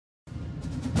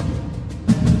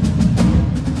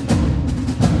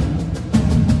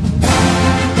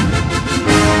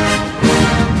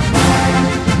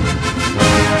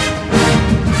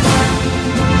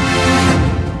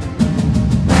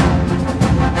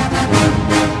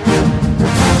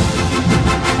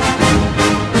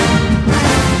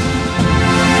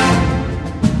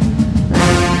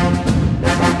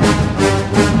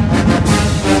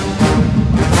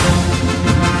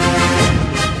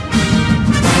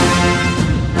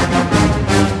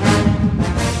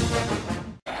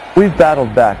We've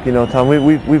battled back, you know, Tom.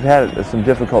 We've had some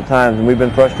difficult times, and we've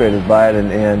been frustrated by it,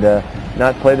 and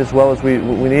not played as well as we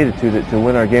needed to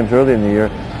win our games early in the year.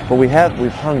 But we've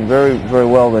hung very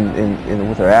well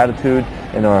with our attitude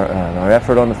and our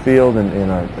effort on the field and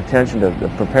our attention to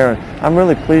preparing. I'm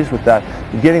really pleased with that.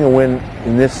 Getting a win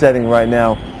in this setting right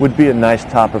now would be a nice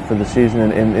topper for the season,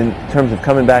 and in terms of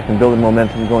coming back and building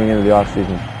momentum going into the off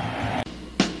season.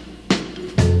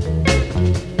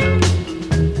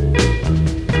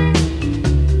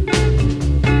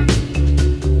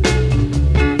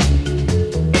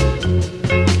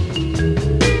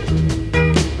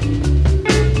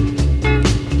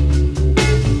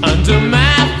 Under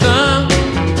my thumb,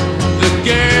 the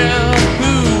girl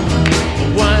who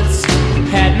once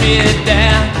had me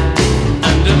down.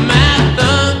 Under my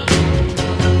thumb,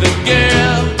 the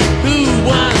girl who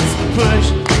once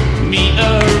pushed me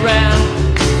around.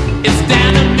 It's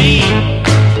down to me.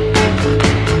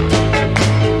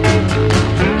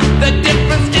 The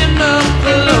difference in the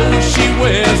clothes she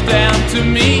wears down to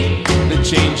me. The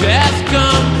change has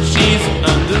come, she's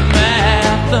under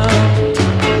my thumb.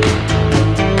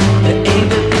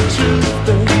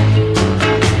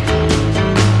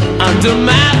 Under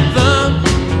my thumb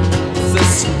is a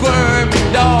squirmy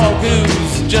dog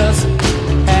who's just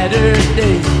had her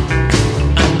day.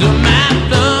 Under my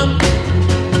thumb,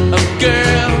 a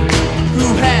girl who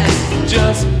has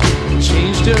just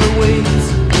changed her ways.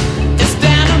 It's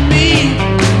down to me.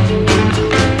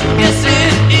 Yes,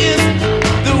 it is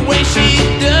the way she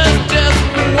does just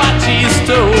what she's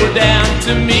told down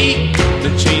to me.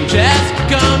 The change has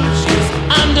come, she's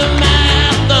under my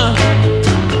thumb.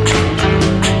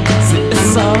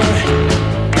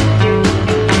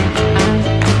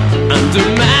 Under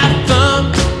my thumb,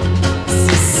 it's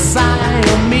a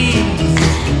Siamese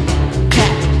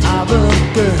cat of a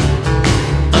girl.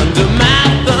 Under my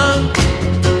thumb,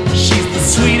 she's the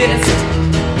sweetest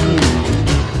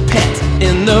pet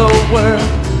in the world.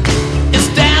 It's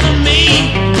down to me.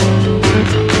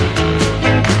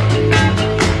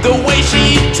 The way she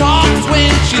talks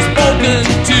when she's spoken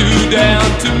to down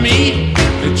to me.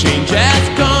 The change has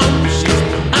come, she's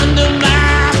under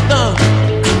my thumb.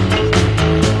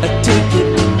 Take it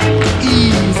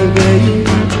easy, baby.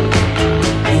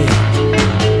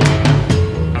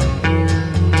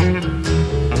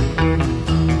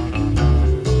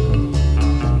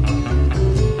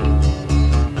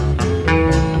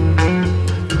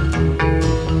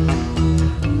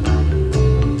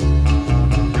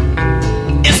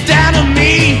 It's down to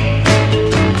me.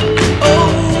 Oh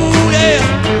yeah,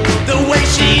 the way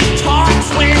she talks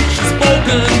when she's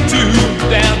spoken to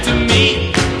down to me.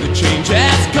 The change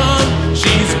has come,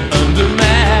 she's under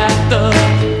my thumb.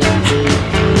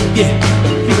 Yeah,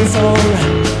 it feels alright.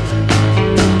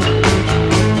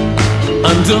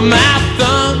 Under my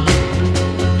thumb,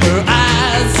 her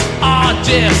eyes are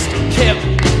just kept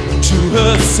to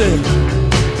herself.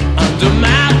 Under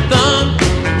my thumb,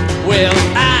 well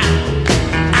I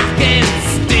can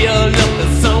still look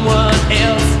at someone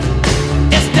else.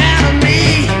 It's down to me.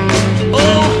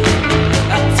 Oh,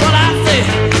 that's what I say.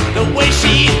 The way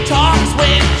she talks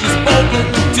when she's spoken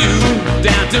to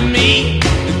down to me.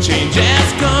 The change has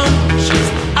come, she's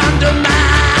under my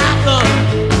thumb.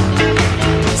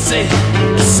 Say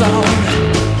it's alright.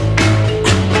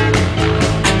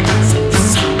 Say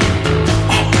it's alright.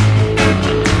 Oh.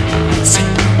 Say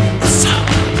it's alright.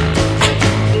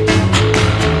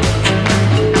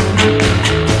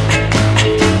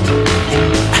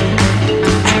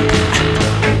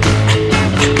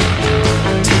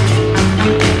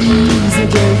 Easy,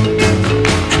 baby.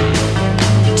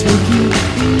 Take it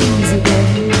easy,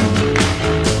 baby.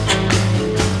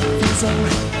 It's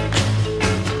alright.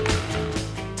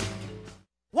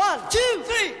 1, 2,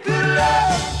 3. Good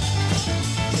love.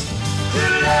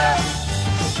 Good love.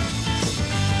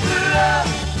 Good love.